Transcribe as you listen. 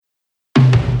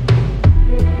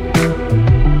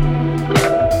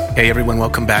Hey everyone,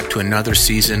 welcome back to another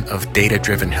season of Data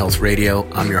Driven Health Radio.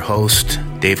 I'm your host,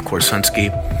 Dave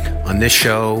Korsunski. On this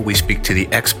show, we speak to the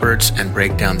experts and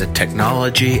break down the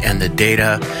technology and the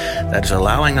data that is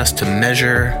allowing us to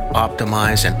measure,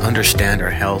 optimize, and understand our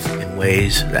health in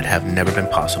ways that have never been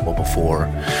possible before.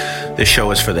 This show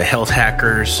is for the health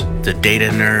hackers, the data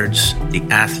nerds, the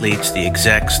athletes, the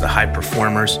execs, the high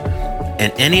performers,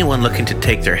 and anyone looking to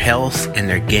take their health and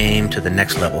their game to the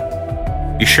next level.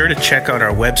 Be sure to check out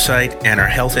our website and our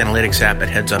health analytics app at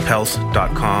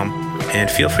headsuphealth.com. And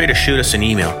feel free to shoot us an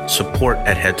email,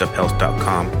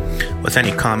 support@headsuphealth.com, with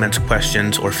any comments,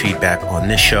 questions, or feedback on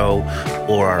this show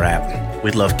or our app.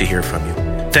 We'd love to hear from you.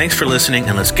 Thanks for listening,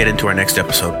 and let's get into our next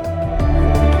episode.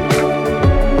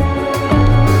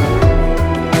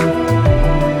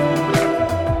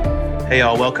 Hey,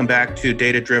 y'all. Welcome back to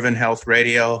Data Driven Health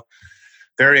Radio.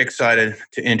 Very excited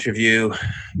to interview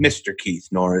Mr. Keith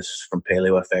Norris from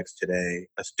PaleoFX today,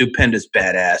 a stupendous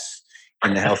badass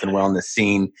in the health and wellness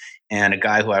scene, and a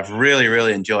guy who I've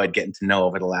really enjoyed getting to know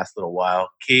over the last little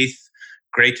while. Keith,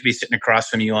 great to be sitting across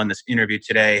from you on this interview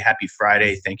today. Happy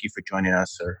Friday. Thank you for joining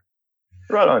us, sir.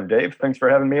 Right on, Dave. Thanks for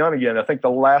having me on again. I think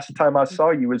the last time I saw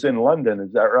you was in London.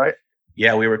 Is that right?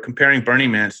 Yeah, we were comparing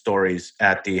Burning Man stories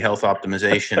at the Health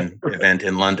Optimization event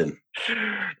in London.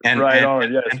 And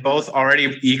both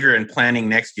already eager and planning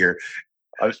next year.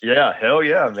 Yeah, hell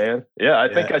yeah, man. Yeah,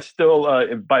 I think I still,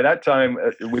 by that time,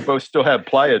 we both still had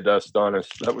playa dust on us.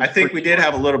 I think we did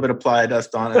have a little bit of playa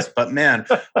dust on us, but man,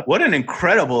 what an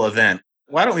incredible event.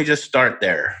 Why don't we just start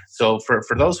there? So for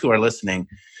those who are listening,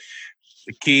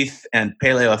 Keith and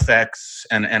PaleoFX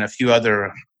and a few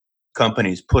other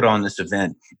companies put on this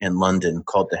event in London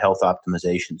called the Health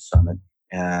Optimization Summit.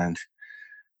 And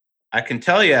I can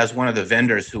tell you, as one of the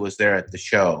vendors who was there at the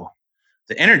show,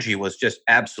 the energy was just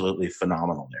absolutely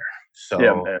phenomenal there. So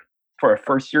yeah, man. For our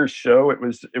first year show, it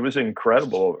was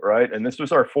incredible, right? And this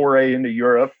was our foray into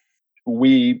Europe.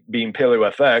 We, being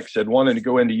PaleoFX, had wanted to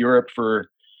go into Europe for,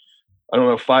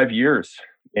 5 years.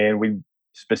 And we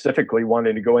specifically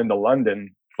wanted to go into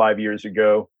London 5 years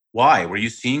ago. Why? Were you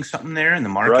seeing something there in the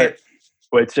market? Right.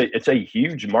 Well, it's a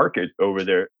huge market over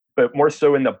there, but more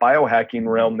so in the biohacking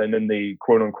realm than in the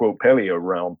quote unquote paleo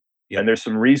realm. Yep. And there's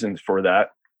some reasons for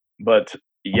that. But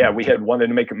yeah, we had wanted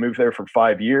to make a move there for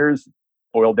 5 years,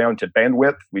 boiled down to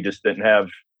bandwidth. We just didn't have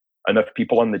enough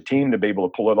people on the team to be able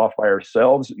to pull it off by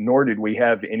ourselves, nor did we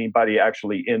have anybody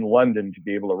actually in London to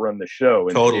be able to run the show.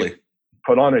 And totally.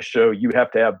 Put on a show, you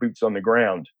have to have boots on the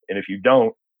ground. And if you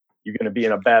don't, you're going to be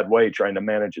in a bad way trying to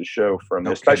manage a show from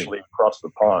especially across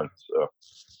the pond.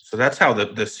 So that's how the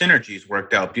synergies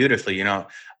worked out beautifully. I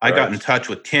got in touch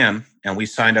with Tim and we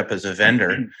signed up as a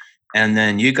vendor, and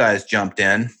then you guys jumped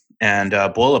in and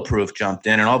Bulletproof jumped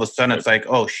in, and all of a sudden it's like,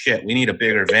 oh shit, we need a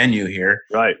bigger venue here.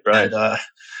 Right. And,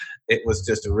 it was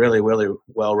just a really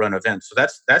well-run event. So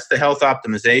that's the Health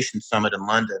Optimization Summit in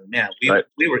London. Man,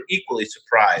 we were equally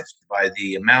surprised by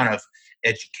the amount of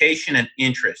education and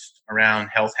interest around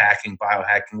health hacking,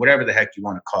 biohacking, whatever the heck you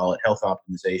want to call it, health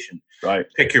optimization. Right.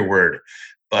 Pick your word.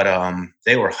 But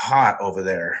they were hot over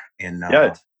there.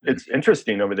 It's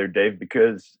interesting over there, Dave,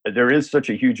 because there is such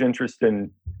a huge interest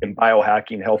in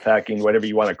biohacking, health hacking, whatever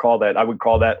you want to call that. I would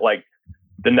call that like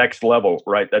the next level,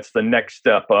 right? That's the next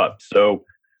step up. So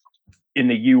in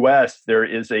the U.S., there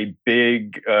is a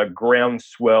big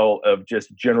groundswell of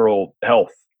just general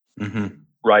health,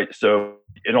 right? So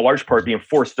in a large part being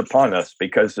forced upon us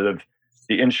because of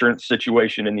the insurance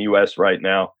situation in the U.S. right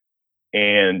now.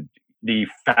 And the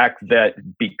fact that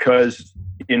because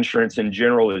insurance in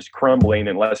general is crumbling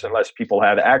and less people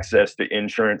have access to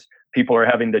insurance, people are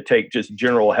having to take just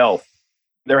general health.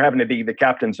 They're having to be the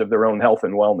captains of their own health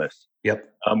and wellness. Yep.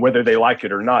 Whether they like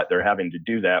it or not, they're having to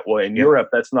do that. Well, in Europe,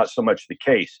 that's not so much the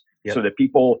case. Yep. So the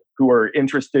people who are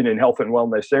interested in health and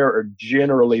wellness there are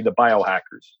generally the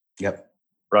biohackers. Yep.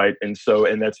 Right. And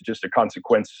that's just a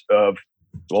consequence of,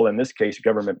 well, in this case,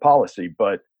 government policy,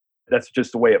 but that's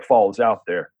just the way it falls out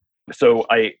there. So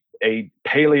a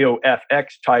PaleoFX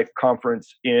type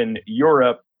conference in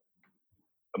Europe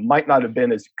might not have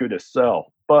been as good a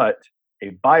sell, but a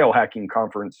biohacking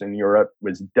conference in Europe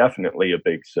was definitely a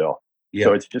big sell. Yep.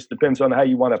 So it just depends on how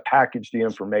you want to package the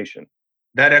information.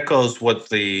 That echoes what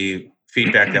the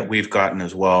feedback that we've gotten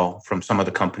as well from some of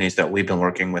the companies that we've been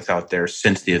working with out there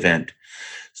since the event,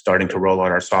 starting to roll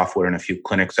out our software in a few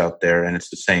clinics out there. And it's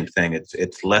the same thing.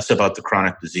 It's less about the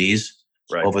chronic disease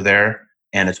over there,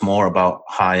 and it's more about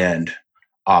high-end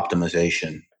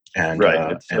optimization and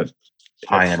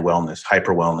high-end wellness,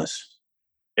 hyper wellness.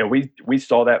 And we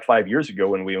saw that 5 years ago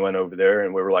when we went over there,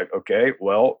 and we were like, okay,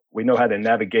 well, we know how to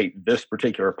navigate this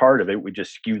particular part of it. We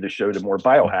just skew the show to more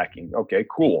biohacking. Okay,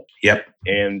 cool. Yep.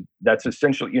 And that's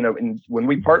essentially, and when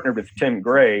we partnered with Tim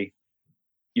Gray,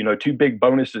 two big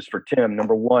bonuses for Tim.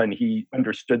 Number one, he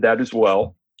understood that as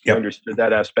well. He understood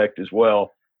that aspect as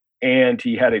well. And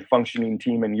he had a functioning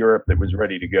team in Europe that was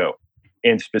ready to go,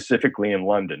 and specifically in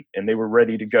London. And they were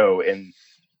ready to go. And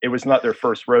it was not their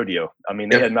first rodeo. I mean,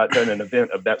 they had not done an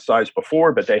event of that size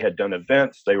before, but they had done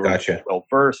events. They were well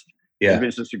versed. Yeah. It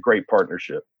was just a great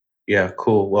partnership. Yeah,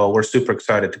 cool. Well, we're super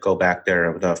excited to go back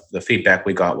there. The feedback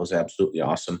we got was absolutely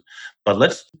awesome. But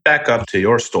let's back up to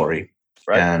your story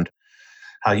and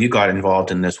how you got involved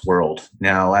in this world.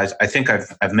 Now, as I think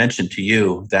I've mentioned to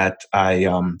you that I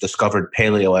discovered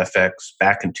PaleoFX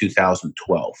back in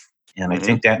 2012. And I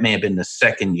think that may have been the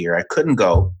second year. I couldn't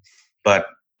go, but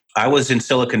I was in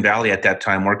Silicon Valley at that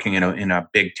time working in a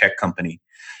big tech company.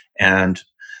 And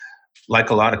like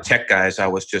a lot of tech guys, I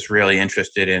was just really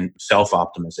interested in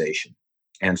self-optimization.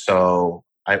 And so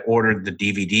I ordered the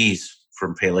DVDs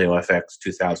from PaleoFX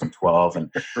 2012. And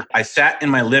I sat in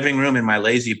my living room in my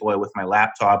Lazy Boy with my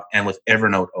laptop and with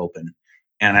Evernote open.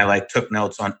 And I took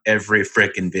notes on every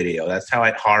freaking video. That's how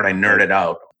hard I nerded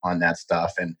out on that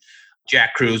stuff. And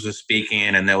Jack Cruz was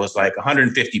speaking, and there was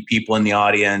 150 people in the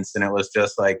audience, and it was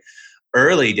just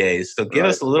early days. So give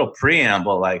us a little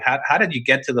preamble. How did you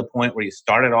get to the point where you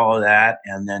started all of that,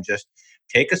 and then just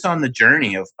take us on the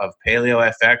journey of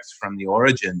PaleoFX from the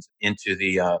origins into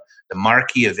the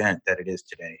marquee event that it is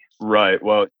today? Right.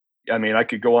 Well, I mean, I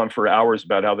could go on for hours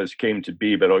about how this came to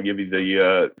be, but I'll give you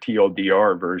the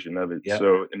TLDR version of it. Yep.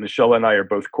 So Michelle and I are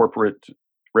both corporate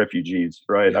refugees,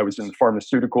 right? Yes. I was in the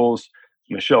pharmaceuticals.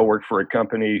 Michelle worked for a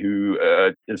company who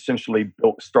essentially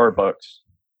built Starbucks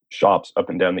shops up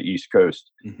and down the East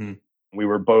Coast. Mm-hmm. We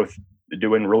were both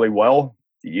doing really well.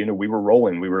 We were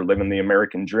rolling. We were living the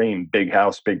American dream. Big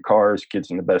house, big cars, kids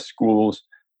in the best schools.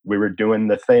 We were doing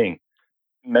the thing,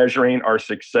 measuring our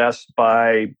success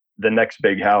by the next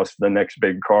big house, the next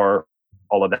big car,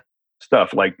 all of that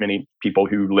stuff, like many people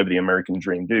who live the American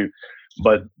dream do.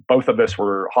 But both of us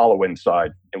were hollow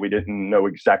inside, and we didn't know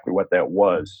exactly what that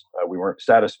was. We weren't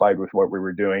satisfied with what we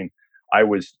were doing. I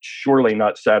was surely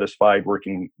not satisfied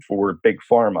working for big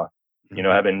pharma,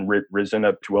 having risen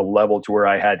up to a level to where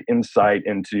I had insight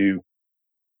into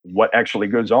what actually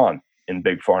goes on in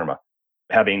big pharma.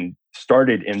 Having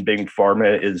started in big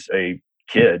pharma as a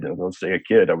kid, I was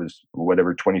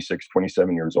 26,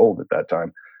 27 years old at that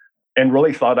time, and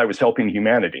really thought I was helping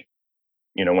humanity.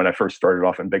 When I first started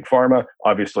off in big pharma,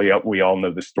 obviously we all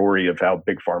know the story of how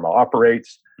big pharma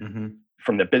operates. Mm-hmm.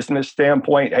 From the business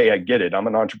standpoint, hey, I get it. I'm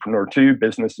an entrepreneur too.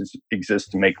 Businesses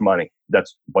exist to make money.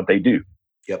 That's what they do.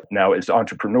 Yep. Now, as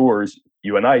entrepreneurs,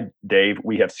 you and I, Dave,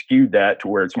 we have skewed that to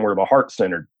where it's more of a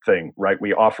heart-centered thing, right?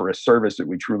 We offer a service that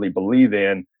we truly believe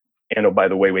in. And oh, by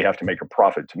the way, we have to make a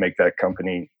profit to make that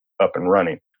company up and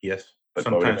running. Yes. But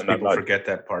sometimes people forget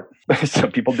that part.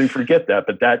 Some people do forget that,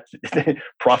 but that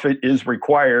profit is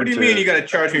required. What do you mean you got to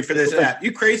charge me for this app?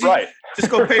 You crazy? Right. Just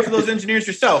go pay for those engineers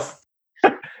yourself.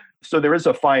 So there is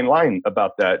a fine line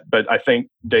about that. But I think,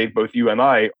 Dave, both you and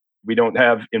I, we don't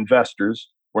have investors.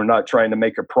 We're not trying to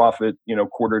make a profit,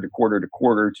 quarter to quarter to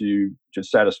quarter to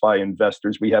satisfy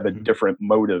investors. We have a different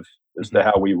motive as to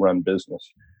how we run business.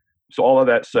 So all of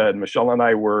that said, Michelle and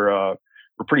I were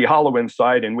pretty hollow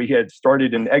inside, and we had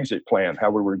started an exit plan, how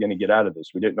we were going to get out of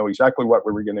this. We didn't know exactly what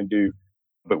we were going to do,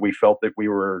 but we felt that we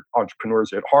were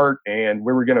entrepreneurs at heart, and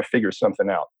we were going to figure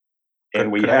something out.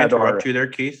 And we had I interrupt you there,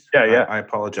 Keith? Yeah. I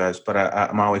apologize, but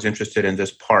I'm always interested in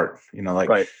this part.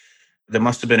 There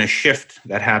must have been a shift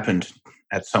that happened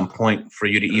at some point for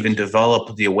you to even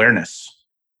develop the awareness.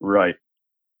 Right.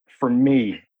 For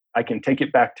me, I can take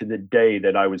it back to the day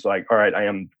that I was like, all right, I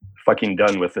am fucking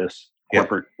done with this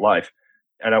corporate life.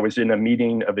 And I was in a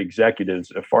meeting of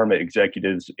executives, of pharma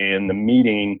executives, and the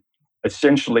meeting,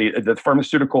 essentially, the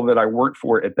pharmaceutical that I worked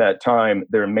for at that time,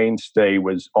 their mainstay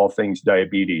was all things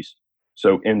diabetes.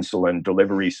 So insulin,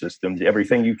 delivery systems,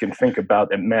 everything you can think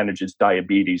about that manages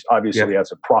diabetes. Obviously,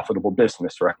 that's a profitable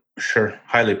business, right? Sure.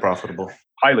 Highly profitable.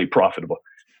 Highly profitable.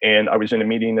 And I was in a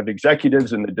meeting of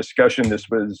executives, and the discussion, this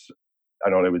was,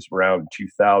 it was around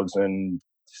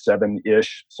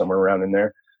 2007-ish, somewhere around in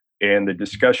there. And the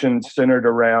discussion centered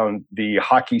around the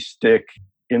hockey stick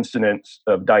incidence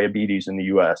of diabetes in the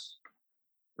U.S.,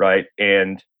 right?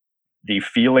 And the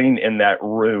feeling in that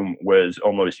room was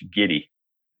almost giddy,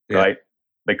 right?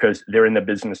 Because they're in the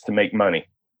business to make money,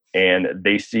 and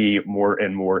they see more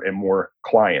and more and more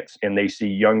clients, and they see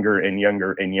younger and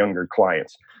younger and younger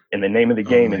clients. And the name of the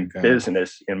game in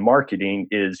business and marketing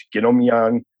is get them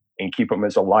young, and keep them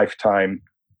as a lifetime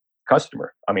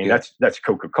customer. I mean, that's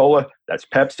Coca-Cola, that's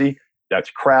Pepsi, that's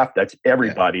Kraft, that's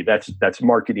everybody. That's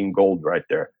marketing gold right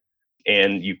there.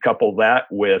 And you couple that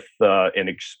with an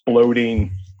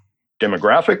exploding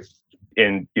demographic,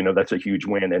 and that's a huge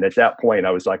win. And at that point,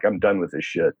 I was like, I'm done with this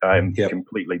shit. I'm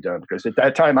completely done, because at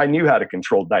that time I knew how to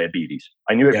control diabetes.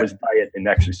 I knew it was diet and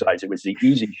exercise. It was the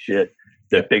easy shit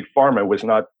that big pharma was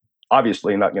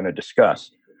obviously not going to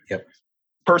discuss. Yep.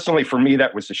 Personally, for me,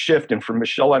 that was a shift. And for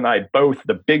Michelle and I both,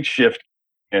 the big shift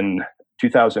in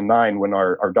 2009 when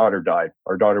our daughter died.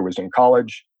 Our daughter was in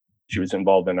college. She was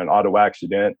involved in an auto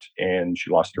accident and she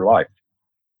lost her life.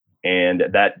 And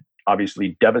that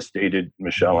obviously devastated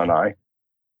Michelle and I.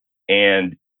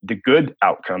 And the good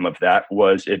outcome of that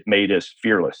was it made us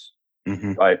fearless,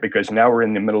 right? Because now we're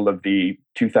in the middle of the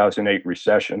 2008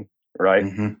 recession, right?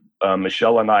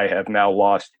 Michelle and I have now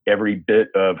lost every bit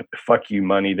of fuck you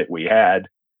money that we had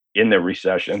in the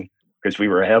recession, because we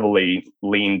were heavily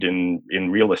leaned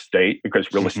in real estate,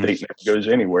 because real estate never goes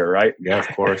anywhere, right? Yeah, of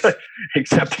course.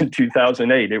 Except in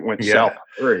 2008, it went south.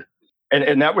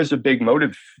 And that was a big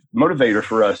motivator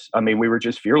for us. I mean, we were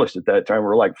just fearless at that time. We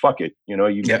were like, fuck it. You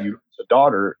lose a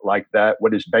daughter like that.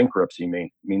 What does bankruptcy mean?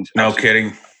 It means no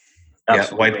kidding.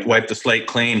 Yeah, wipe the slate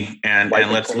clean and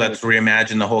let's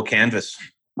reimagine the whole canvas.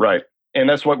 Right. And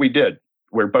that's what we did.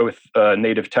 We're both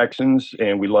native Texans,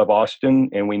 and we love Austin.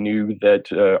 And we knew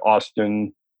that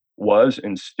Austin was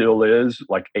and still is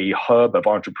like a hub of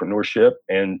entrepreneurship,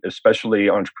 and especially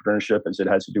entrepreneurship as it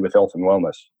has to do with health and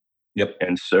wellness. Yep.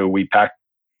 And so we packed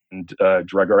and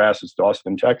drug our asses to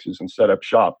Austin, Texas, and set up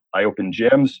shop. I opened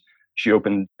gyms. She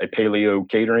opened a paleo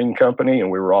catering company,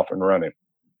 and we were off and running.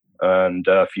 And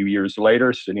a few years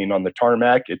later, sitting on the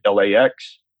tarmac at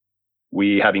LAX,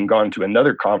 we, having gone to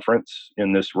another conference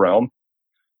in this realm,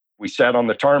 we sat on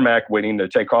the tarmac waiting to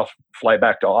take off, fly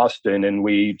back to Austin, and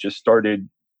we just started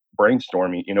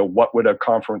brainstorming, what would a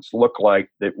conference look like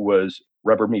that was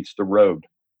rubber meets the road?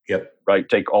 Yep. Right.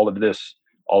 Take all of this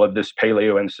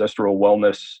paleo ancestral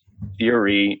wellness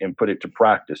theory and put it to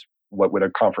practice. What would a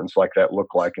conference like that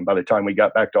look like? And by the time we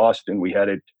got back to Austin, we had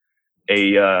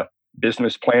a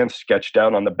business plan sketched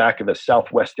out on the back of a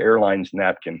Southwest Airlines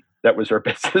napkin. That was our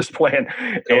business plan.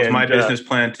 That was my business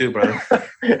plan too, brother.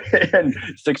 And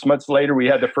 6 months later, we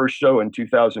had the first show in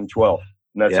 2012.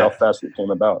 And that's how fast it came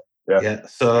about. Yeah.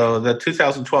 So the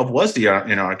 2012 was the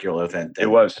inaugural event. It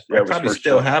was. I probably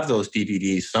still have those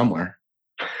DVDs somewhere.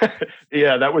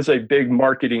 Yeah, that was a big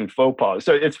marketing faux pas.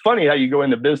 So it's funny how you go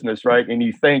into business, right? And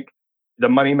you think the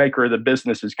moneymaker of the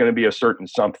business is going to be a certain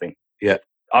something. Yeah.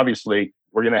 Obviously,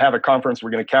 we're going to have a conference. We're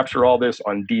going to capture all this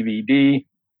on DVD,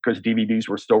 because DVDs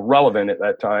were still relevant at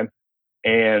that time.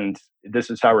 And this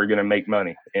is how we're going to make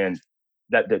money. And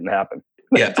that didn't happen.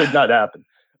 That did not happen.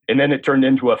 And then it turned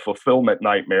into a fulfillment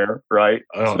nightmare, right?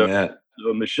 Oh, man.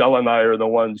 So Michelle and I are the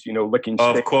ones, licking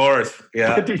sticks. Of course.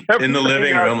 Yeah. In the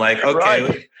living room, like,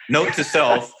 okay, note to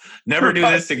self, never do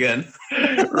this again.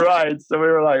 Right. So we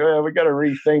were like, well, we got to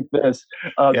rethink this.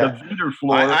 The vendor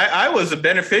floor. I was a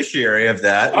beneficiary of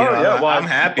that. Well, I'm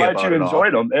happy about it. Glad you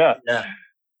enjoyed them. Yeah.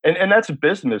 And that's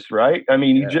business, right? I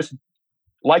mean, you just,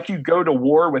 like you go to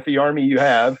war with the army you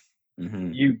have,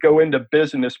 you go into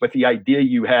business with the idea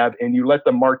you have, and you let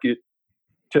the market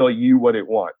tell you what it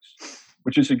wants,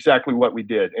 which is exactly what we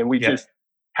did. And we just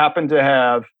happened to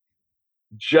have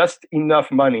just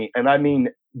enough money. And I mean,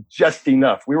 just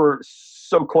enough. We were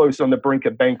so close on the brink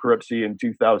of bankruptcy in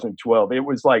 2012. It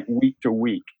was like week to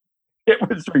week. It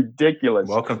was ridiculous.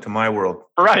 Welcome to my world.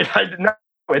 Right. I did not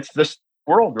know. It's this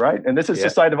world, right? And this is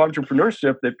the side of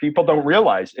entrepreneurship that people don't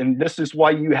realize. And this is why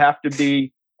you have to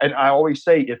be, and I always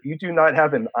say, if you do not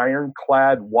have an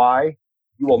ironclad why,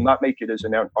 you will not make it as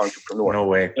an entrepreneur. No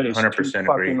way. It is 100% too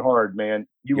agree. Fucking hard, man.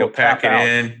 You'll pack it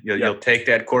in. You'll take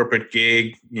that corporate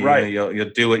gig. You'll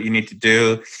do what you need to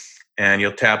do, and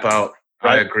you'll tap out.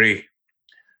 Right. I agree.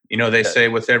 They say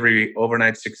with every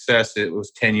overnight success, it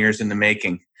was 10 years in the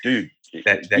making. Dude.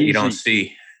 That you don't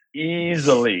see.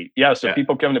 Easily. Yeah. So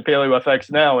people come to Paleo FX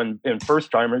now and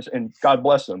first timers, and God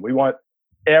bless them. We want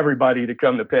everybody to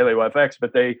come to Paleo FX,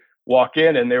 but they walk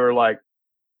in and they were like,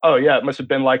 oh yeah, it must have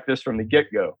been like this from the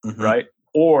get-go. Right.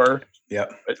 Or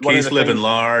Keith's living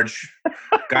large.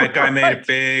 Guy made it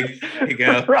big. You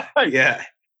go. Right. Yeah.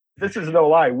 This is no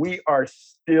lie. We are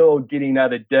still getting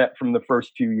out of debt from the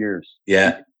first 2 years.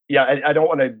 Yeah. Yeah, I don't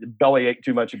want to bellyache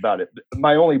too much about it.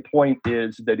 My only point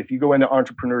is that if you go into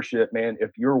entrepreneurship, man,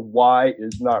 if your why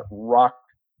is not rock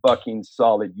fucking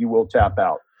solid, you will tap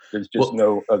out. There's just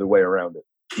no other way around it.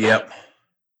 Yep.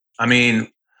 I mean,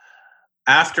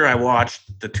 after I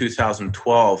watched the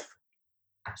 2012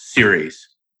 series,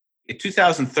 In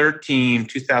 2013,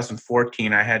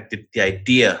 2014, I had the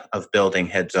idea of building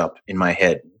Heads Up in my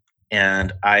head.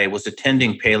 And I was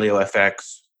attending Paleo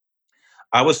FX.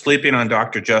 I was sleeping on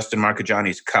Dr. Justin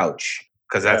Marcagiani's couch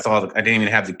because that's all. I didn't even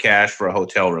have the cash for a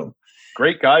hotel room.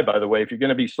 Great guy, by the way, if you're going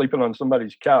to be sleeping on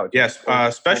somebody's couch. Yes.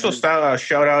 Special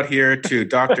shout out here to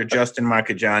Dr. Justin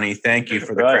Marcagiani. Thank you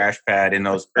for the crash pad in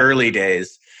those early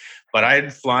days. But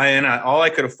I'd fly in. All I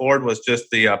could afford was just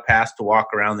the pass to walk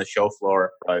around the show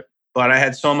floor. Right. But I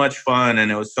had so much fun,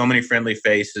 and it was so many friendly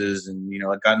faces, and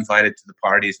I got invited to the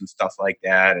parties and stuff like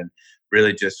that, and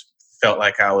really just felt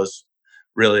like I was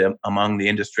really among the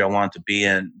industry I wanted to be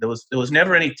in. There was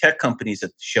never any tech companies at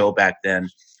the show back then.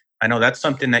 I know that's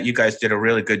something that you guys did a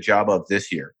really good job of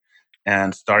this year,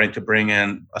 and starting to bring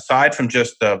in, aside from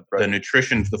just the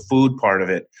nutrition, the food part of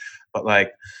it, but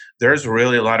like there's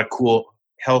really a lot of cool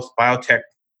health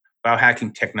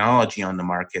biohacking technology on the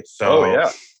market. So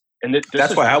and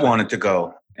that's why I wanted to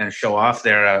go and show off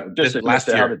there. Just last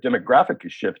year, how the demographic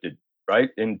has shifted,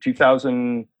 right? In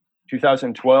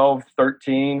 2012,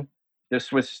 13,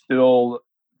 this was still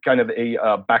kind of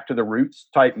a back to the roots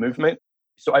type movement.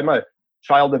 So I'm a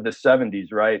child of the 70s,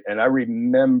 right? And I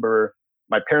remember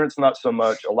my parents, not so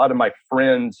much. A lot of my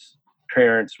friends'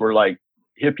 parents were like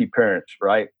hippie parents,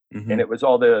 right? Mm-hmm. And it was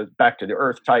all the back to the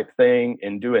earth type thing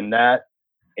and doing that.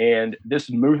 And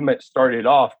this movement started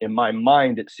off in my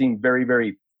mind. It seemed very,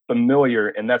 very familiar.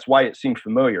 And that's why it seemed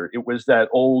familiar. It was that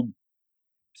old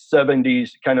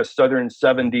 70s, kind of Southern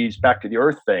 70s back to the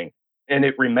earth thing. And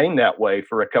it remained that way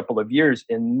for a couple of years.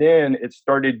 And then it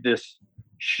started this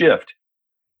shift.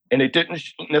 And it didn't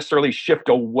necessarily shift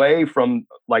away from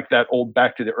like that old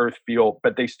back to the earth feel,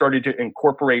 but they started to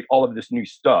incorporate all of this new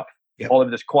stuff, all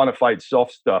of this quantified self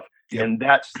stuff. And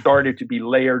that started to be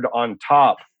layered on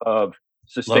top of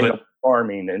sustainable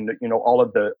farming and, all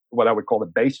of the, what I would call the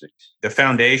basics. The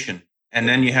foundation. And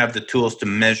then you have the tools to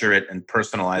measure it and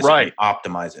personalize it and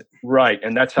optimize it. Right.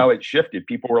 And that's how it shifted.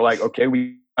 People were like, okay,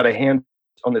 we got a hand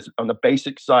on this, on the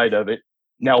basic side of it.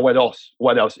 Now, what else?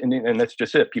 What else? And that's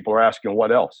just it. People are asking,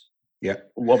 what else? Yeah.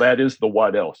 Well, that is the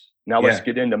what else. Now let's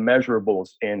get into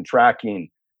measurables and tracking.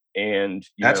 And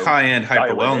that's high-end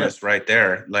hyper wellness right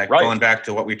there. Like going back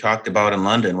to what we talked about in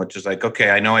London, which is like, okay,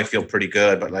 I know I feel pretty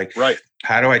good, but like,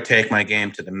 how do I take my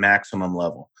game to the maximum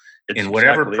level in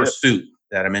whatever pursuit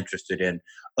that I'm interested in?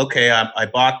 Okay, I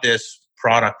bought this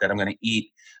product that I'm going to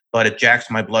eat, but it jacks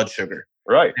my blood sugar.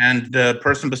 Right. And the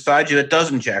person beside you, it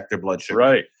doesn't jack their blood sugar.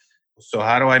 Right. So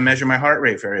how do I measure my heart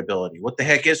rate variability? What the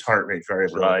heck is heart rate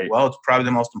variability? Right. Well, it's probably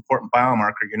the most important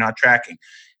biomarker you're not tracking.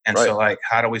 And so like,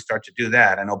 how do we start to do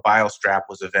that? I know BioStrap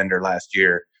was a vendor last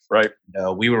year. Right.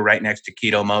 We were right next to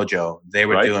Keto Mojo. They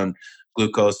were doing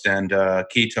glucose and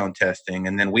ketone testing.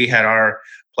 And then we had our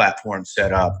platform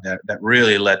set up that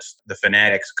really lets the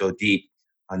fanatics go deep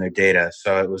on their data.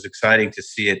 So it was exciting to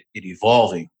see it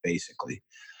evolving, basically.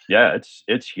 Yeah,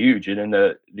 it's huge. And in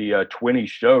the 20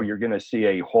 show, you're going to see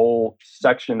a whole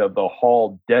section of the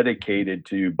hall dedicated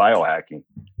to biohacking.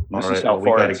 This is how we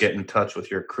got to get in touch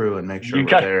with your crew and make sure we're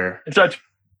there. Touch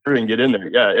and get in there.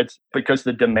 Yeah, it's because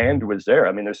the demand was there.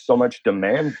 I mean, there's so much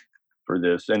demand for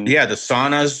this. And the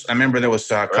saunas. I remember there was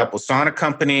a couple sauna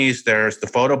companies. There's the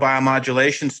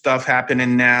photobiomodulation stuff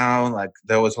happening now. Like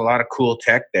there was a lot of cool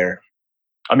tech there.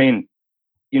 I mean,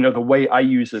 the way I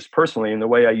use this personally and the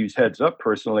way I use Heads Up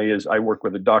personally is I work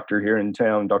with a doctor here in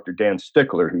town, Dr. Dan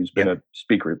Stickler, who's been a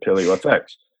speaker at Paleo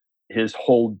FX. His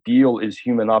whole deal is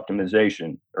human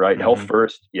optimization, right? Mm-hmm. Health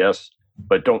first, yes,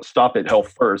 but don't stop at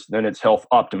health first. Then it's health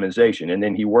optimization. And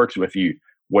then he works with you.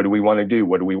 What do we want to do?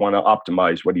 What do we want to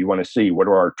optimize? What do you want to see? What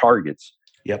are our targets?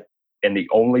 Yep. And the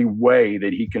only way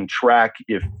that he can track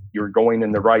if you're going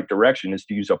in the right direction is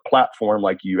to use a platform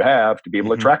like you have to be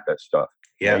able to track that stuff.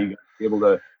 Yeah. You be able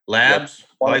to labs,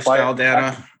 lifestyle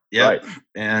data. Yeah. Right.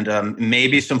 And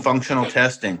maybe some functional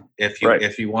testing if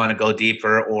you want to go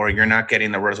deeper or you're not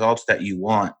getting the results that you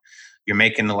want. You're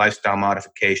making the lifestyle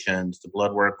modifications. The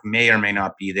blood work may or may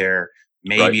not be there.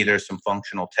 Maybe there's some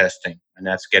functional testing, and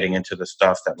that's getting into the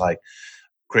stuff that like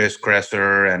Chris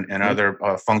Kresser and other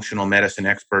functional medicine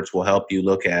experts will help you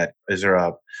look at. Is there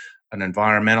an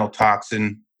environmental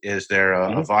toxin? Is there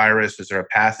a virus? Is there a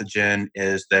pathogen?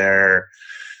 Is there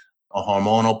a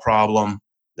hormonal problem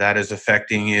that is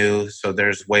affecting you? So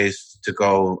there's ways to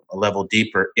go a level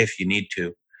deeper if you need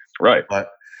to. Right. But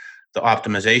the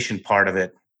optimization part of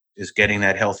it is getting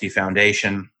that healthy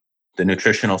foundation, the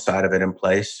nutritional side of it in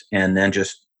place, and then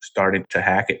just starting to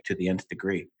hack it to the nth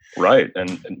degree. Right.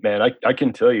 And man, I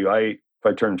can tell you, I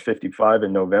turned 55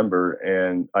 in November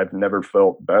and I've never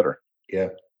felt better. Yeah.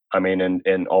 I mean,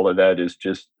 and all of that is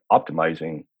just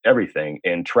optimizing everything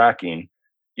and tracking.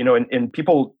 and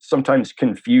people sometimes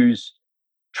confuse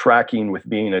tracking with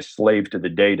being a slave to the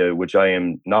data, which I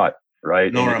am not,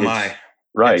 right? Nor am I.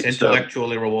 Right. It's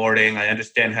intellectually rewarding. I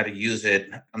understand how to use it.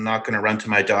 I'm not going to run to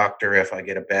my doctor if I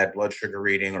get a bad blood sugar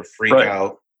reading or freak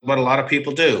out, but a lot of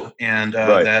people do. And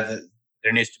that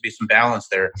there needs to be some balance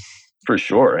there. For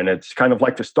sure. And it's kind of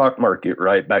like the stock market,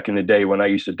 right? Back in the day when I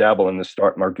used to dabble in the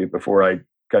stock market before I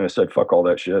kind of said, fuck all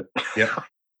that shit. Yeah.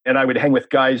 And I would hang with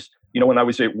guys, when I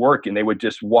was at work, and they would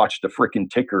just watch the freaking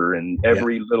ticker, and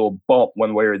every little bump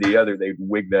one way or the other, they'd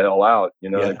wig the hell out,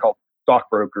 they call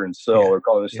stockbroker and sell or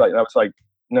call it a site. And I was like,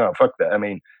 no, fuck that. I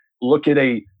mean, look at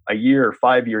a year,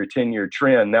 5 year, 10-year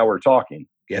trend. Now we're talking,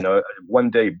 a 1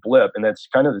 day blip. And that's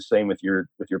kind of the same with your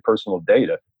personal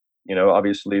data.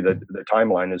 Obviously the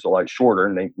timeline is a lot shorter,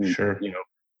 and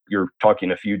you're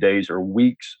talking a few days or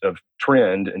weeks of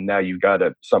trend. And now you've got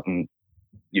something,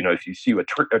 if you see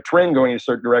a trend going in a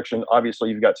certain direction, obviously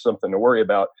you've got something to worry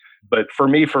about. But for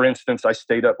me, for instance, I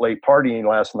stayed up late partying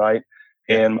last night,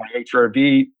 and my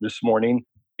HRV this morning,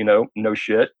 no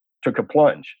shit, took a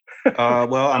plunge.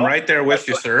 Well, I'm right there with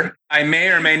you, sir. I may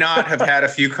or may not have had a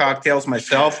few cocktails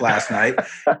myself last night.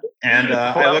 And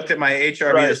I looked at my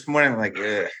HRV this morning, I'm like,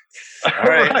 ugh. All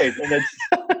right. Right. And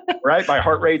it's right. My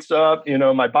heart rate's up,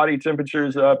 my body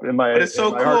temperature's up, and but it's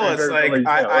so cool. It's like,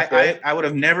 I would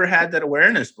have never had that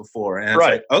awareness before. And it's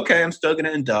like, okay, I'm still going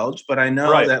to indulge, but I know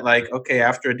that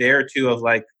after a day or two of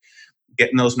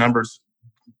getting those numbers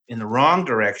in the wrong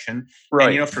direction.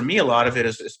 Right. And, for me, a lot of it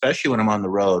is, especially when I'm on the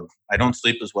road, I don't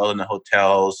sleep as well in the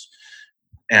hotels,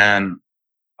 and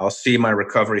I'll see my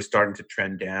recovery starting to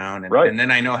trend down. And then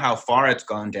I know how far it's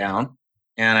gone down,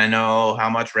 and I know how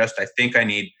much rest I think I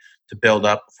need to build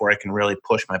up before I can really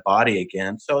push my body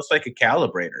again. So it's like a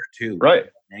calibrator too. Right.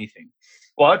 Anything.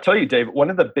 Well, I'll tell you, Dave, one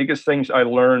of the biggest things I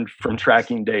learned from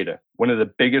tracking data, one of the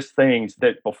biggest things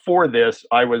that before this,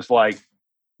 I was like,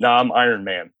 nah, I'm Iron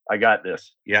Man. I got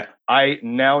this. Yeah. I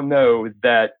now know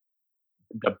that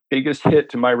the biggest hit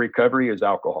to my recovery is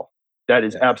alcohol. That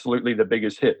is absolutely the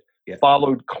biggest hit,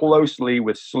 followed closely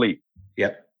with sleep.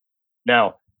 Yep.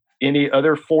 Now, any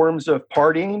other forms of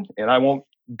partying, and I won't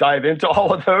dive into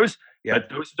all of those, but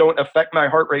those don't affect my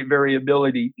heart rate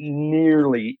variability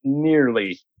nearly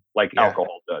like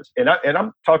alcohol does. And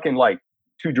I'm talking like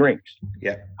 2 drinks.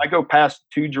 Yeah. I go past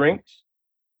 2 drinks.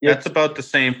 That's about the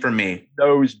same for me.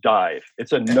 Nosedive.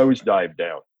 It's a nosedive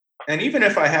down. And even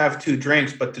if I have 2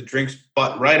 drinks, but the drinks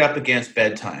butt right up against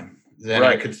bedtime, then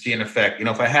I could see an effect.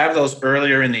 If I have those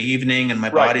earlier in the evening and my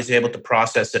body's able to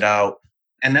process it out,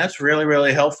 and that's really,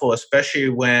 really helpful, especially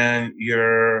when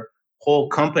your whole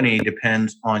company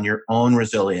depends on your own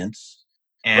resilience.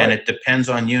 And it depends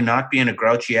on you not being a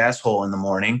grouchy asshole in the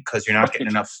morning because you're not getting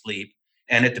enough sleep.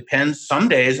 And it depends some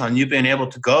days on you being able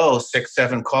to go 6,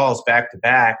 7 calls back to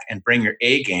back and bring your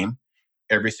A game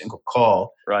every single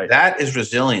call. Right. That is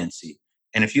resiliency.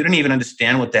 And if you don't even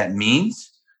understand what that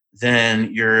means,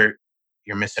 then you're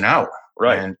missing out.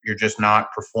 Right. And you're just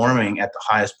not performing at the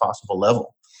highest possible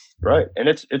level. Right. And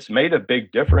it's made a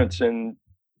big difference in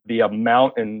the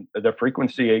amount and the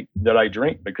frequency that I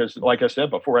drink, because like I said,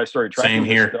 before I started tracking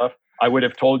this stuff, I would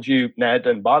have told you, nah, it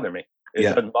doesn't bother me. It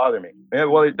doesn't bother me. Yeah,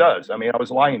 well, it does. I mean, I was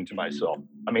lying to myself.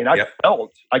 I mean,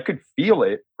 I could feel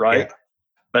it, right? Yeah.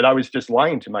 But I was just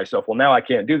lying to myself. Well, now I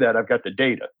can't do that. I've got the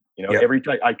data. Every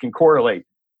time I can correlate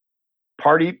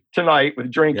party tonight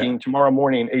with drinking, tomorrow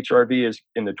morning, HRV is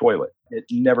in the toilet. It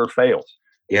never fails.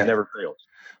 It never fails.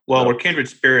 Well, we're kindred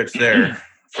spirits there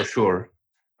for sure.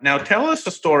 Now, tell us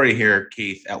a story here,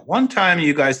 Keith. At one time,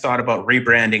 you guys thought about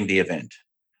rebranding the event.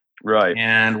 Right.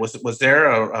 And was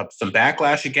there some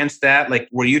backlash against that? Like,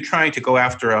 were you trying to go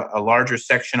after a larger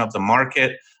section of the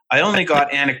market? I only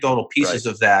got anecdotal pieces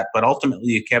of that, but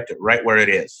ultimately you kept it right where it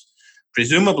is,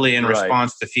 presumably in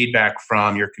response to feedback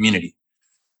from your community.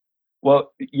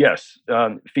 Well, yes,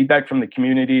 feedback from the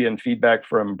community and feedback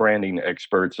from branding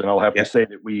experts, and I'll have to say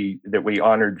that we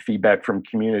honored feedback from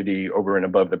community over and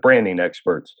above the branding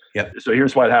experts. Yep. So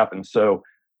here's what happened. So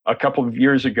a couple of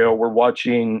years ago, we're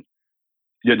watching.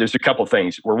 There's a couple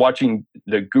things. We're watching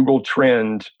the Google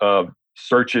trend of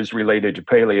searches related to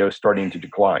paleo starting to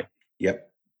decline. Yep.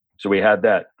 So we had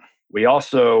that. We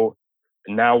also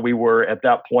now we were at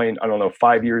that point, I don't know,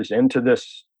 5 years into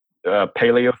this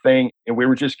paleo thing, and we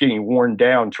were just getting worn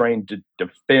down trying to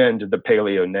defend the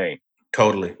paleo name.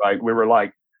 Totally. Right. We were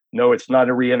like, no, it's not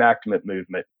a reenactment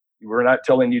movement. We're not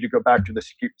telling you to go back to the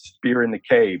spear in the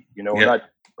cave.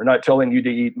 We're not telling you to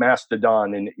eat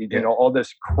mastodon and all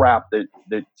this crap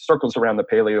that circles around the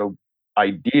paleo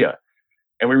idea.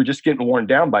 And we were just getting worn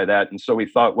down by that. And so we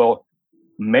thought, well,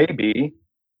 maybe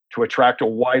to attract a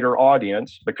wider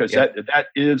audience, because that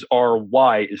is our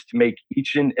why, is to make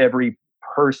each and every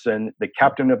person the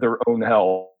captain of their own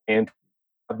health and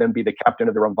have them be the captain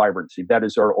of their own vibrancy. That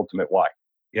is our ultimate why.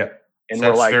 Yep. And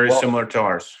so that's very similar to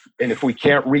ours. And if we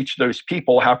can't reach those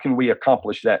people, how can we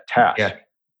accomplish that task? Yeah.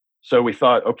 So we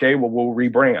thought, okay, well, we'll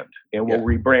rebrand, and we'll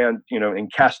rebrand,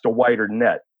 and cast a wider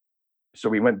net. So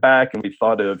we went back and we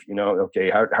thought of, okay,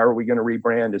 how are we going to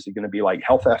rebrand? Is it going to be like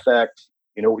Health FX?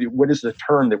 What is the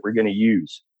term that we're going to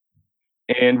use?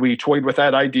 And we toyed with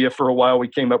that idea for a while. We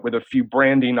came up with a few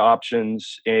branding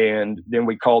options, and then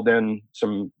we called in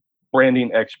some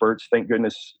branding experts. Thank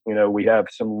goodness, we have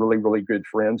some really, really good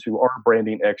friends who are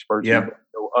branding experts. Yeah. Who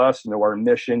know us, know our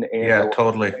mission, and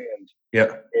totally.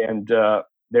 Yeah. And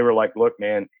they were like, "Look,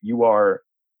 man, you are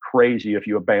crazy if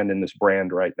you abandon this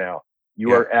brand right now.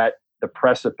 You are at the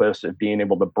precipice of being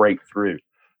able to break through.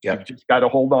 You've just got to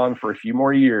hold on for a few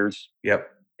more years. Yep.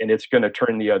 And it's going to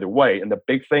turn the other way." And the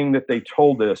big thing that they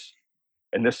told us,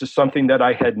 and this is something that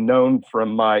I had known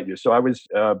from so I was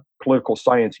a political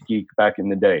science geek back in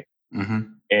the day. Mm-hmm.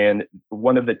 And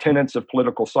one of the tenets of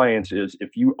political science is,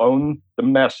 if you own the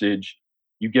message,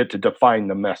 you get to define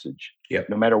the message. Yep.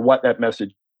 No matter what that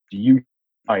message, you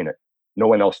define it. No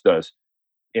one else does.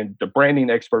 And the branding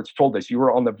experts told us, you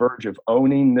are on the verge of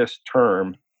owning this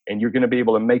term, and you're going to be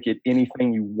able to make it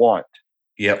anything you want.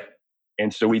 Yep.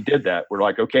 And so we did that. We're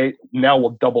like, okay, now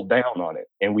we'll double down on it.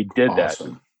 And we did that.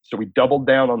 So we doubled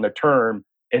down on the term,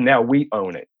 and now we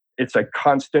own it. It's a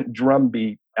constant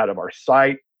drumbeat out of our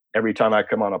site. Every time I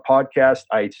come on a podcast,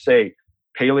 I say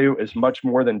paleo is much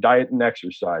more than diet and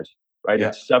exercise, right? Yeah.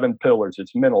 It's 7 pillars.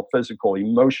 It's mental, physical,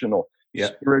 emotional,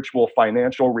 spiritual,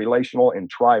 financial, relational, and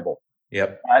tribal.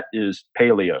 Yep. That is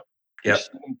paleo. Yep.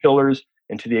 7 pillars.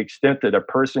 And to the extent that a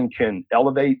person can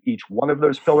elevate each one of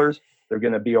those pillars, they're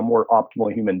going to be a more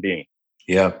optimal human being.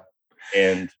 Yeah.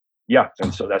 And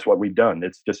so that's what we've done.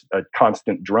 It's just a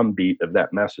constant drumbeat of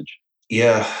that message.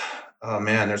 Yeah. Oh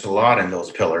man, there's a lot in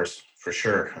those pillars for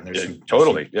sure. And there's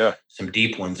some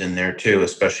deep ones in there too,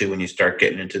 especially when you start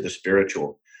getting into the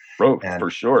spiritual. For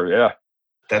sure. Yeah.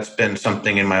 That's been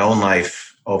something in my own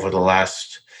life over the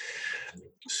last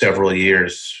several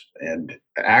years. And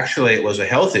actually it was a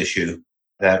health issue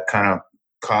that kind of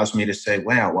caused me to say,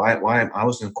 wow, why I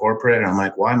was in corporate, and I'm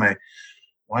like, why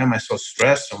am I so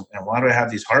stressed? And why do I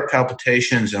have these heart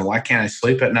palpitations? And why can't I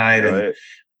sleep at night? Right.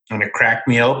 And it cracked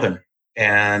me open.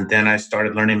 And then I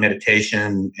started learning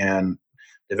meditation and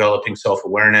developing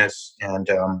self-awareness. And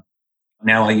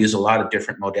now I use a lot of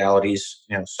different modalities.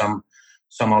 Some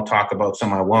I'll talk about,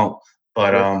 some I won't.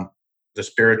 But the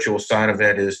spiritual side of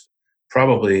it is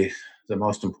probably the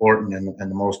most important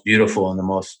and the most beautiful and the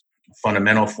most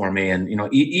fundamental for me. And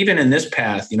even in this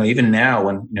path, even now,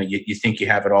 when you think you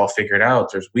have it all figured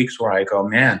out, there's weeks where I go,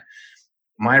 man,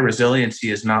 my resiliency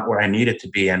is not where I need it to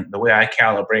be. And the way I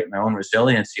calibrate my own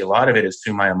resiliency, a lot of it is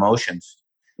through my emotions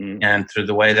and through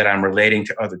the way that I'm relating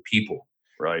to other people.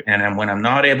 Right. And when I'm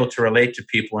not able to relate to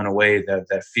people in a way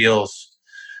that feels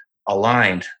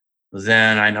aligned,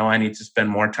 then I know I need to spend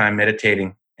more time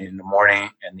meditating in the morning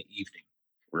and the evening.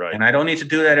 Right. And I don't need to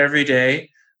do that every day,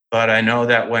 but I know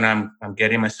that when I'm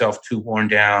getting myself too worn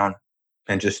down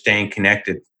and just staying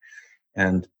connected,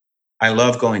 and I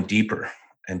love going deeper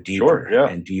and deeper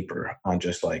and deeper on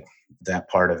just like that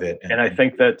part of it. And I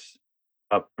think that's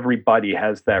everybody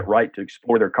has that right to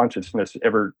explore their consciousness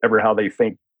ever how they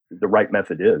think the right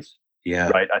method is. Yeah.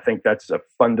 Right. I think that's a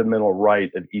fundamental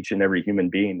right of each and every human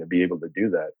being to be able to do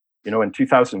that. In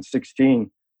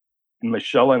 2016,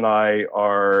 Michelle and I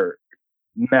are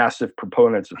massive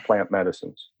proponents of plant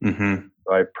medicines. Mm-hmm.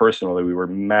 Right. Personally, we were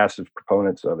massive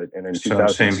proponents of it. And in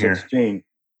 2016,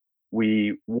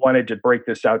 we wanted to break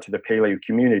this out to the paleo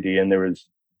community, and there was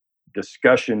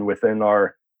discussion within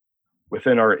our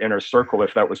inner circle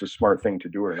if that was a smart thing to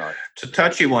do or not. It's a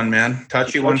touchy one, man.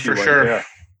 Touchy one for sure.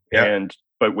 Yeah.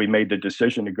 But we made the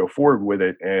decision to go forward with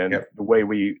it, and the way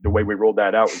we rolled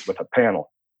that out was with a panel.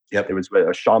 Yep. It was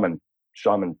a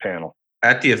shaman panel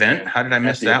at the event. How did I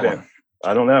miss that one?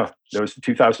 I don't know. It was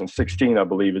 2016, I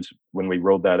believe, is when we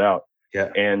rolled that out. Yeah.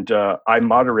 And I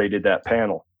moderated that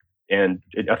panel. And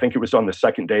I think it was on the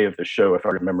second day of the show, if I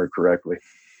remember correctly.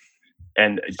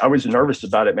 And I was nervous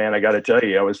about it, man. I got to tell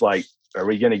you, I was like, are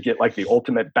we going to get like the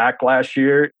ultimate backlash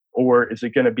here, or is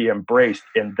it going to be embraced?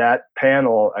 And that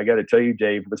panel, I got to tell you,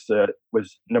 Dave,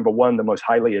 was number one, the most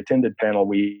highly attended panel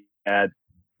we had.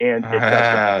 And it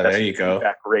got the best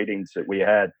feedback ratings that we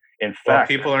had. In fact,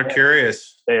 people are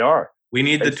curious. They are. We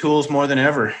need the tools more than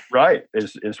ever. Right.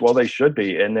 Is well, they should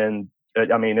be. And then,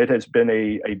 I mean, it has been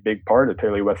a big part of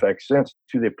Paleo FX since,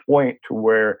 to the point to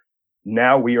where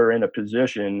now we are in a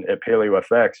position at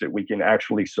PaleoFX that we can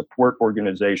actually support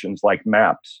organizations like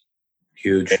MAPS.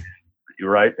 Huge.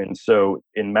 Right. And so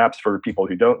in MAPS, for people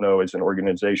who don't know, is an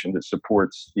organization that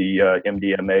supports the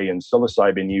MDMA and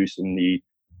psilocybin use in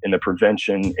the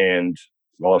prevention and,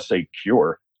 well, I'll say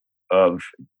cure of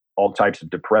all types of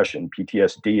depression,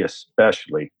 PTSD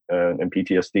especially, and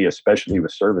PTSD especially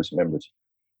with service members,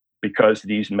 because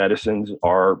these medicines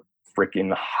are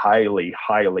freaking highly,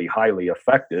 highly, highly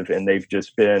effective, and they've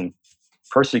just been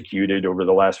persecuted over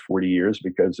the last 40 years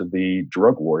because of the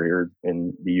drug warrior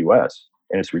in the U.S.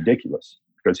 And it's ridiculous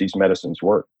because these medicines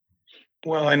work.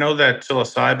 Well, I know that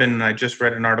psilocybin, I just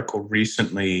read an article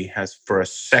recently, has for a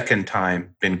second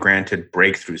time been granted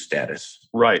breakthrough status.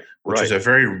 Right. Which is a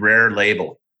very rare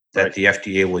label that the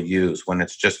FDA will use when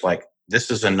it's just like, this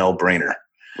is a no-brainer.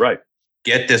 Right.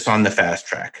 Get this on the fast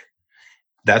track.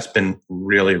 That's been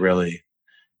really, really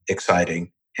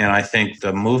exciting. And I think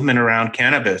the movement around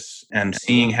cannabis and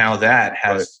seeing how that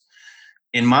has,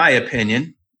 in my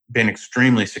opinion, been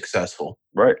extremely successful.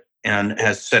 Right. And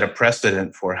has set a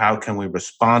precedent for how can we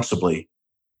responsibly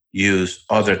use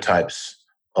other types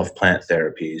of plant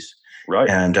therapies. Right.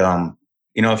 And,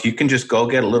 if you can just go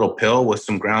get a little pill with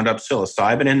some ground up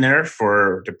psilocybin in there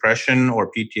for depression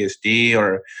or PTSD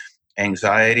or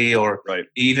anxiety or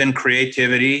even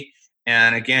creativity.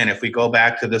 And again, if we go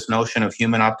back to this notion of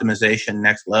human optimization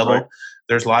next level,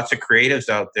 there's lots of creatives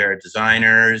out there,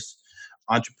 designers,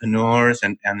 entrepreneurs,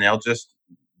 and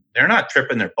they're not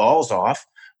tripping their balls off.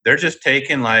 They're just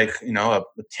taking a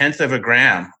tenth of a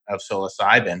gram of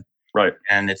psilocybin. Right.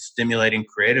 And it's stimulating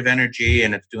creative energy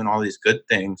and it's doing all these good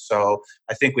things. So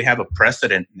I think we have a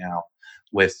precedent now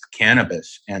with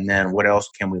cannabis. And then what else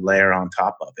can we layer on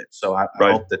top of it? So I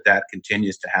hope that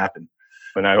continues to happen.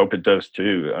 And I hope it does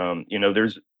too.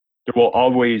 There will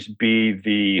always be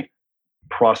the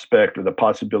prospect or the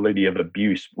possibility of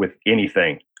abuse with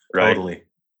anything. Right. Totally.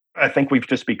 I think we've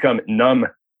just become numb.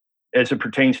 As it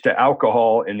pertains to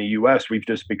alcohol in the U.S., we've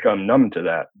just become numb to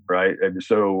that, right? And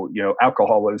so,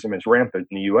 alcoholism is rampant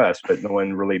in the U.S., but no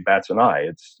one really bats an eye.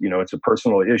 It's a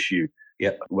personal issue. Yeah.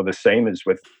 Well, the same as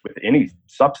with any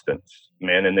substance,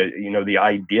 man. And the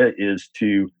idea is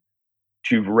to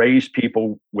raise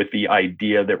people with the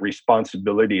idea that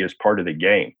responsibility is part of the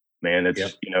game, man.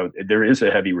 It's there is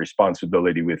a heavy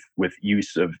responsibility with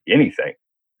use of anything,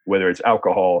 whether it's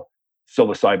alcohol,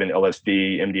 psilocybin,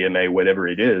 LSD, MDMA, whatever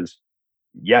it is.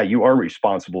 Yeah, you are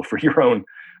responsible for your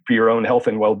own health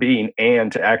and well-being,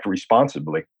 and to act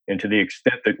responsibly. And to the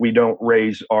extent that we don't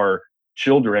raise our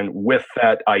children with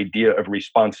that idea of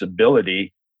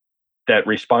responsibility, that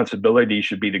responsibility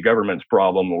should be the government's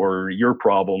problem or your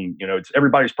problem, it's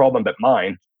everybody's problem but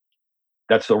mine.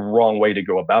 That's the wrong way to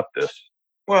go about this.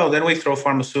 Well, then we throw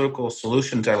pharmaceutical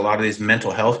solutions at a lot of these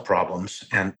mental health problems,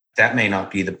 and that may not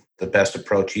be the best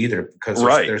approach either, because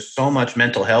there's so much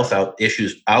mental health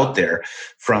issues out there,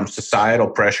 from societal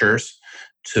pressures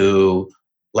to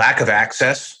lack of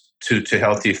access to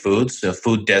healthy foods,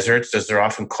 food deserts, as they're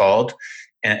often called.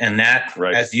 And that,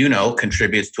 as you know,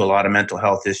 contributes to a lot of mental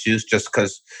health issues just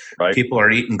because people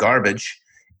are eating garbage.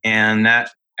 And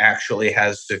that actually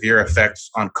has severe effects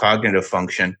on cognitive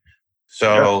function.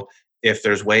 So if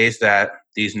there's ways that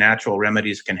these natural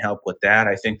remedies can help with that,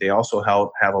 I think they also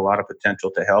have a lot of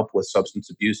potential to help with substance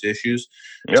abuse issues,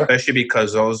 especially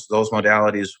because those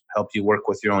modalities help you work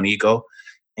with your own ego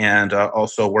and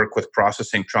also work with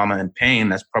processing trauma and pain.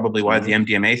 That's probably why the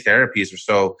MDMA therapies are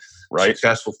so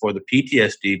successful for the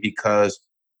PTSD, because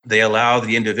they allow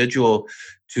the individual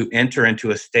to enter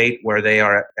into a state where they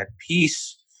are at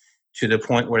peace to the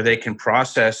point where they can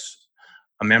process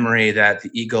a memory that the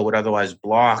ego would otherwise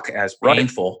block as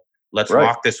painful. Let's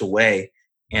lock this away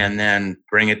and then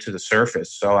bring it to the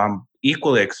surface. So I'm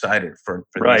equally excited for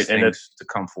these things to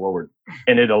come forward.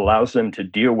 And it allows them to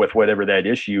deal with whatever that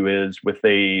issue is with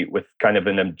kind of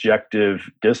an objective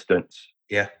distance.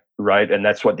 Yeah. Right. And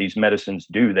that's what these medicines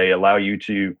do. They allow you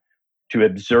to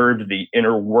observe the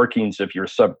inner workings of your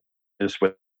subconscious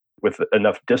with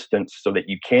enough distance so that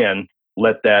you can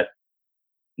let that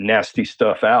nasty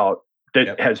stuff out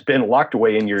that has been locked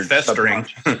away in your festering.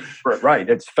 Right.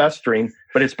 It's festering,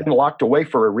 but it's been locked away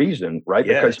for a reason, right?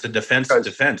 Yeah, because it's a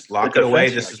defense. Lock it away.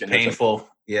 This mechanism. Is painful.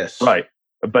 Yes. Right.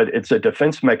 But it's a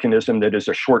defense mechanism that is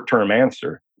a short-term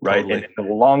answer, right? Totally. And in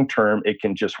the long term, it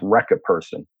can just wreck a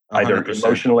person, 100%. Either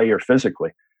emotionally or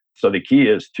physically. So the key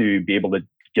is to be able to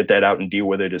get that out and deal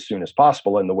with it as soon as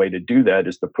possible. And the way to do that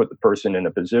is to put the person in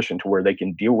a position to where they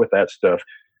can deal with that stuff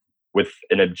with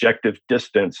an objective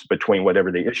distance between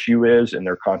whatever the issue is and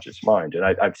their conscious mind. And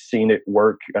I've seen it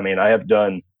work. I mean, I have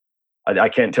done I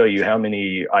can't tell you how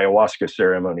many ayahuasca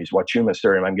ceremonies, Wachuma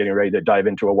ceremony. I'm getting ready to dive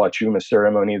into a Wachuma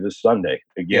ceremony this Sunday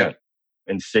again,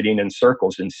 and sitting in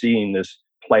circles and seeing this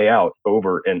play out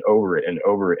over and over and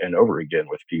over and over again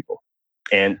with people.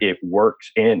 And it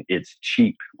works, and it's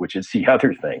cheap, which is the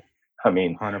other thing. I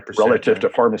mean, 100%, relative to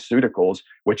pharmaceuticals,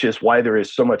 which is why there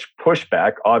is so much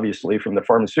pushback, obviously, from the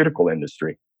pharmaceutical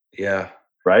industry. Yeah.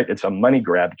 Right? It's a money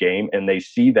grab game, and they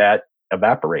see that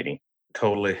evaporating.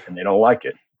 Totally. And they don't like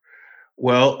it.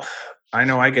 Well, I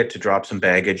know I get to drop some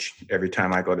baggage every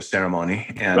time I go to ceremony.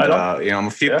 And, I'm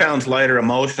a few pounds lighter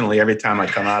emotionally every time I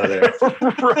come out of there.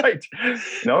 Right.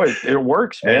 No, it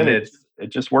works, man. It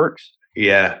just works.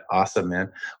 Yeah. Awesome,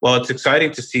 man. Well, it's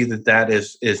exciting to see that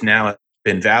is now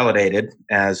been validated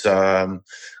as a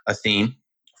theme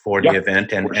for the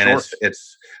event. And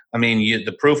it's I mean,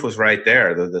 the proof was right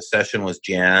there. The session was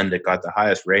jammed. It got the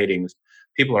highest ratings.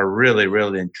 People are really,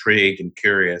 really intrigued and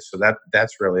curious. So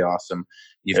that's really awesome.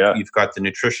 You've got the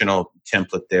nutritional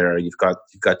template there. You've got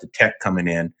the tech coming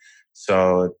in.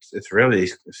 So it's really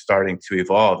starting to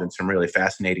evolve in some really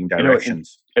fascinating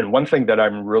directions. And one thing that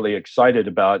I'm really excited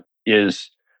about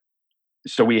is,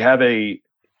 so we have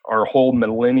our whole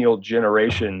millennial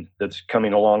generation that's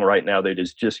coming along right now that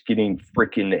is just getting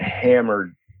freaking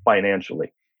hammered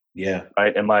financially. Yeah.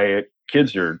 Right. And my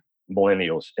kids are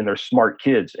millennials, and they're smart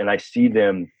kids, and I see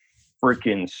them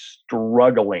freaking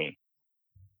struggling.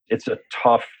 It's a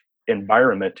tough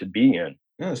environment to be in.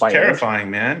 Yeah, it's terrifying,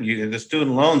 man. The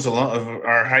student loans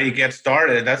are how you get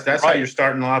started. That's how you're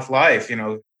starting off life,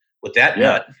 with that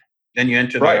nut. Then you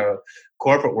enter the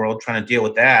corporate world trying to deal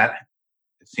with that.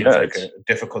 It seems like a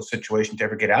difficult situation to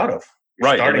ever get out of.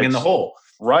 You're starting in the hole.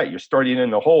 Right. You're starting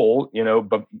in the hole,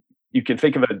 but you can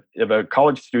think of a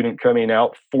college student coming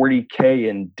out $40K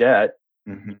in debt.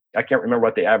 Mm-hmm. I can't remember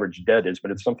what the average debt is,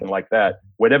 but it's something like that.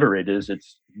 Whatever it is,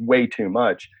 it's way too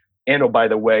much. And, oh, by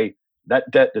the way, that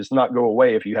debt does not go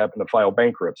away if you happen to file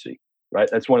bankruptcy, right?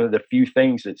 That's one of the few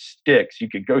things that sticks. You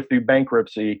could go through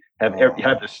bankruptcy, have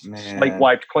the slate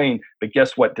wiped clean, but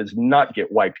guess what does not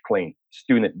get wiped clean?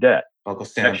 Student debt. Uncle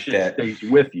Sam's debt stays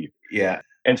with you. Yeah.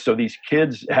 And so these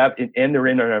kids they're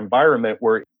in an environment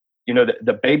where,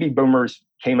 the baby boomers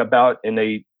came about in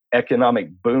a economic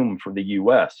boom for the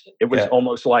U.S. It was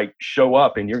almost like, show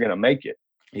up and you're going to make it.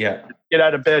 Yeah. Get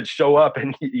out of bed, show up,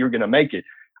 and you're going to make it.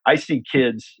 I see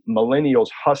kids, millennials,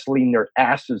 hustling their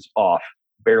asses off,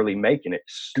 barely making it.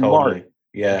 Smart,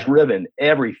 driven,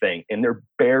 everything, and they're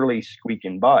barely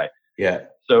squeaking by. Yeah.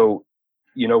 So,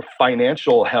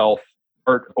 financial health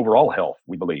or overall health,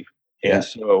 we believe. And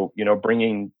so,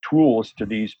 bringing tools to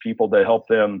these people to help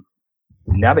them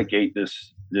navigate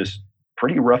this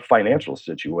pretty rough financial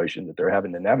situation that they're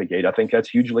having to navigate. I think that's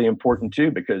hugely important too,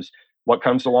 because what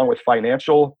comes along with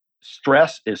financial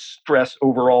stress is stress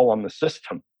overall on the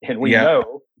system. And we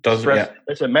know stress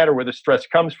doesn't matter where the stress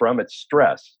comes from, it's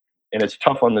stress, and it's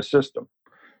tough on the system.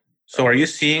 So are you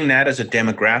seeing that as a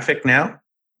demographic now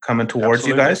coming towards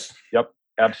you guys? Yep,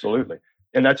 absolutely.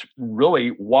 And that's really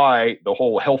why the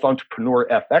whole Health Entrepreneur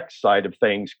FX side of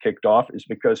things kicked off, is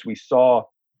because we saw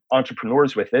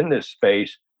entrepreneurs within this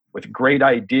space with great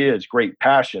ideas, great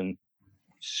passion,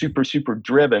 super, super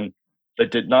driven, that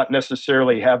did not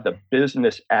necessarily have the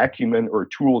business acumen or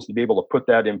tools to be able to put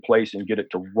that in place and get it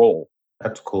to roll.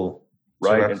 That's cool.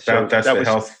 Right. So that's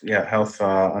the Health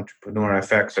Entrepreneur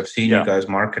FX. I've seen you guys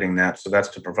marketing that. So that's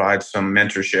to provide some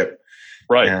mentorship,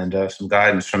 and some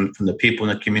guidance from the people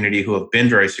in the community who have been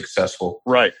very successful.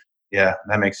 Right. Yeah,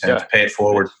 that makes sense. Pay it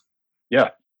forward. Yeah.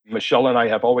 Michelle and I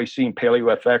have always seen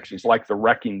Paleo FX is like the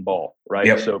wrecking ball, right?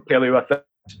 Yep. So Paleo FX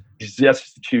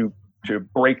exists to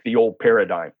break the old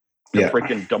paradigm, to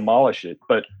freaking demolish it.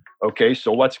 But okay,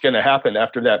 so what's going to happen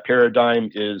after that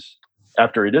paradigm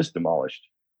after it is demolished?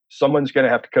 Someone's going to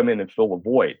have to come in and fill the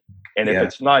void. And if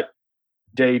it's not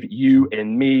Dave, you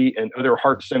and me and other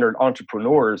heart-centered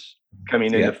entrepreneurs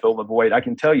coming in to fill the void, I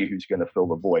can tell you who's going to fill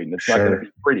the void. And it's not going to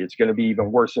be pretty. It's going to be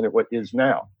even worse than what is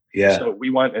now. Yeah. So we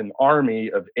want an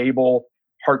army of able,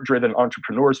 heart-driven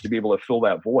entrepreneurs to be able to fill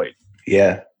that void.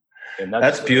 Yeah. And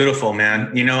that's beautiful,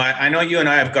 man. I know you and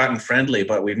I have gotten friendly,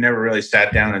 but we've never really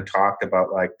sat down and talked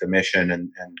about like the mission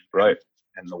and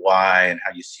the why and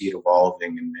how you see it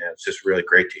evolving. And it's just really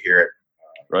great to hear it.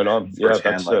 Right on. Yeah,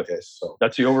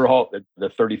 that's the overall, the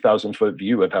 30,000 foot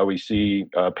view of how we see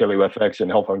Paleo FX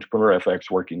and Health Entrepreneur FX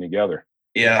working together.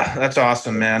 Yeah, that's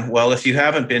awesome, man. Well, if you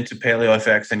haven't been to Paleo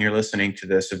FX and you're listening to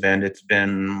this event, it's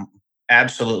been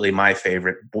absolutely my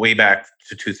favorite, way back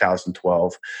to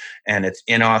 2012. And it's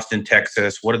in Austin,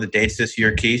 Texas. What are the dates this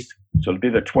year, Keith? So it'll be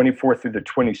the 24th through the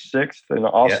 26th in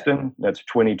Austin. That's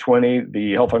 2020.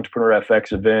 The Health Entrepreneur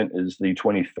FX event is the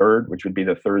 23rd, which would be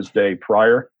the Thursday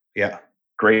prior. Yeah.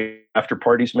 Great after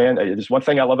parties, man. There's one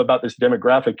thing I love about this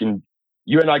demographic, and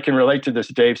you and I can relate to this,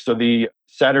 Dave. So the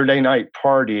Saturday night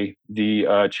party,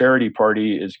 the charity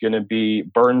party, is going to be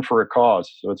Burn for a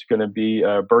Cause. So it's going to be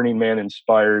a Burning Man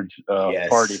inspired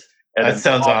party. That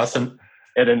sounds awesome.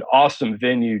 At an awesome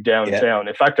venue downtown.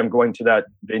 In fact, I'm going to that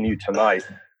venue tonight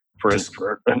for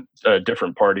a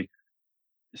different party.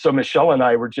 So Michelle and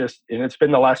I were and it's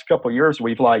been the last couple of years,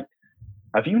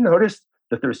 have you noticed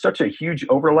that there's such a huge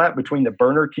overlap between the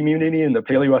burner community and the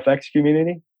PaleoFX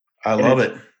community? I love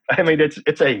it. I mean,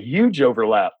 it's a huge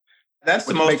overlap. That's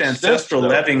the most ancestral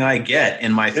living I get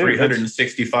in my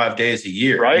 365 days a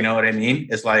year. Right? You know what I mean?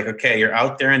 It's like, okay, you're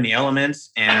out there in the elements,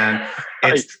 and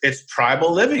it's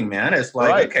tribal living, man. It's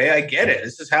like, okay, I get it.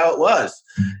 This is how it was.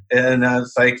 And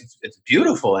it's like, it's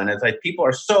beautiful. And it's like, people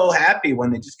are so happy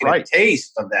when they just get a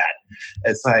taste of that.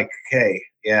 It's like, okay,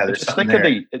 yeah, there's just something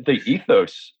think there. Of the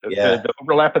ethos, the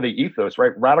overlap of the ethos,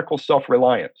 right? Radical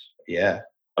self-reliance. Yeah.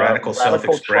 Radical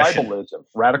self-expression, tribalism,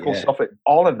 radical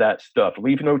all of that stuff.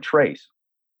 Leave no trace.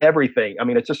 Everything. I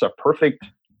mean, it's just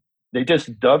they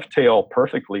just dovetail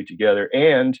perfectly together.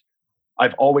 And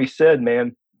I've always said,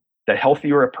 man, the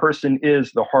healthier a person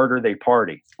is, the harder they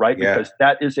party, right? Yeah. Because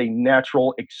that is a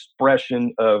natural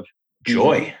expression of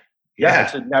joy. Yeah,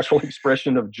 it's a natural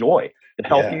expression of joy. The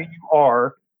healthier you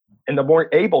are, and the more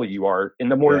able you are,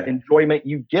 and the more enjoyment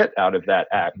you get out of that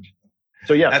act.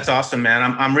 So that's awesome,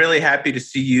 man. I'm really happy to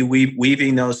see you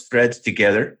weaving those threads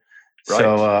together. Right.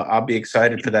 So I'll be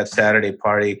excited for that Saturday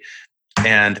party.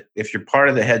 And if you're part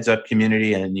of the Heads Up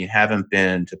community and you haven't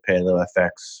been to PaleoFX,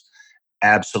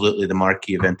 absolutely the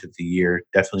marquee event of the year.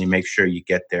 Definitely make sure you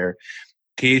get there.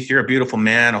 Keith, you're a beautiful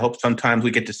man. I hope sometimes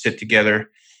we get to sit together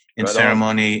in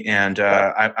ceremony. And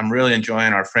I'm really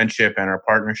enjoying our friendship and our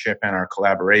partnership and our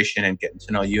collaboration and getting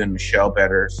to know you and Michelle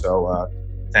better. So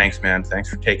thanks, man. Thanks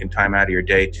for taking time out of your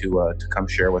day to come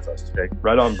share with us today.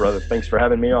 Right on, brother. Thanks for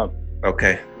having me on.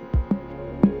 Okay.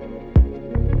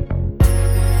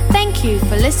 Thank you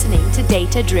for listening to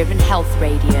Data Driven Health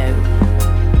Radio.